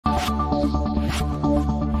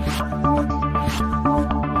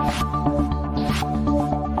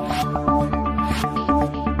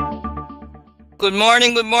Good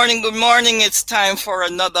morning, good morning, good morning. It's time for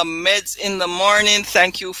another Meds in the Morning.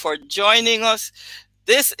 Thank you for joining us.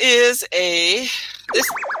 This is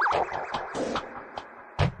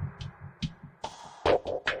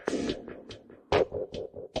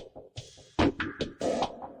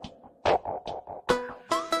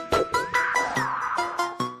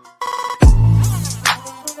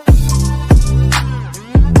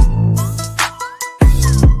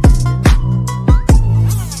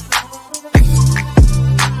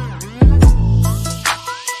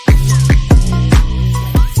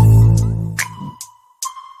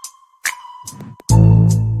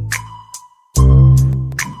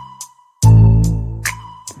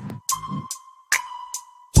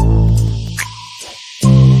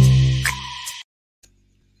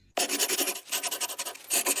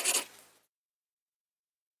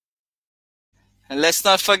And let's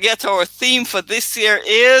not forget our theme for this year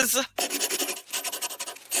is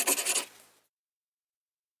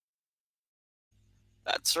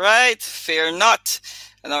that's right, fear not.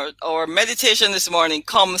 And our meditation this morning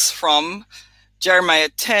comes from Jeremiah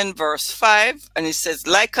 10 verse 5, and it says,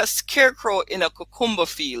 like a scarecrow in a cucumber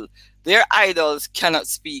field, their idols cannot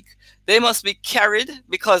speak. They must be carried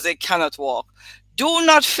because they cannot walk. Do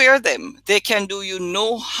not fear them. They can do you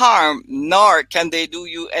no harm, nor can they do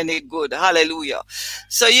you any good. Hallelujah.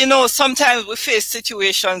 So, you know, sometimes we face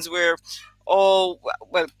situations where, oh,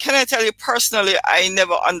 well, can I tell you personally, I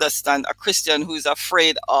never understand a Christian who's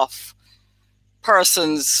afraid of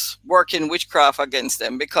persons working witchcraft against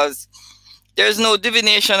them, because there's no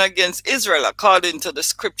divination against Israel according to the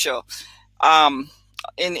scripture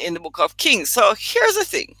in the book of Kings. So here's the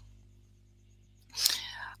thing.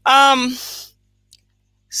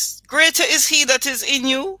 Greater is he that is in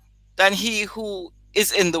you than he who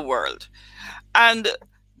is in the world. And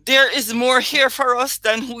there is more here for us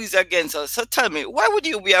than who is against us. So tell me, why would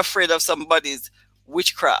you be afraid of somebody's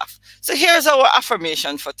witchcraft? So here's our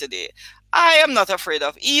affirmation for today. I am not afraid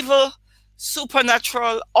of evil,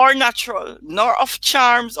 supernatural or natural, nor of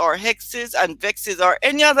charms or hexes and vexes or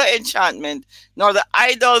any other enchantment, nor the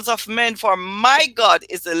idols of men, for my God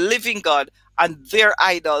is a living God, and their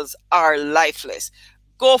idols are lifeless.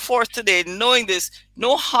 Go forth today knowing this.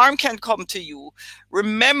 No harm can come to you.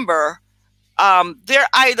 Remember, their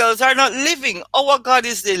idols are not living. Our God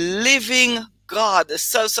is the living God, the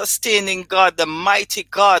self-sustaining God, the mighty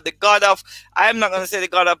God, the God of, I'm not going to say the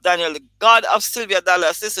God of Daniel, the God of Sylvia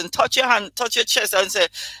Dallas. Listen, touch your hand, touch your chest and say,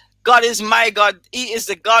 God is my God. He is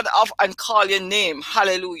the God of, and call your name.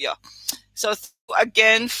 Hallelujah. So thank you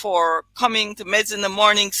again for coming to Meds in the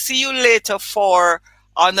Morning. See you later for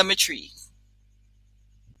Unda Mi Tree.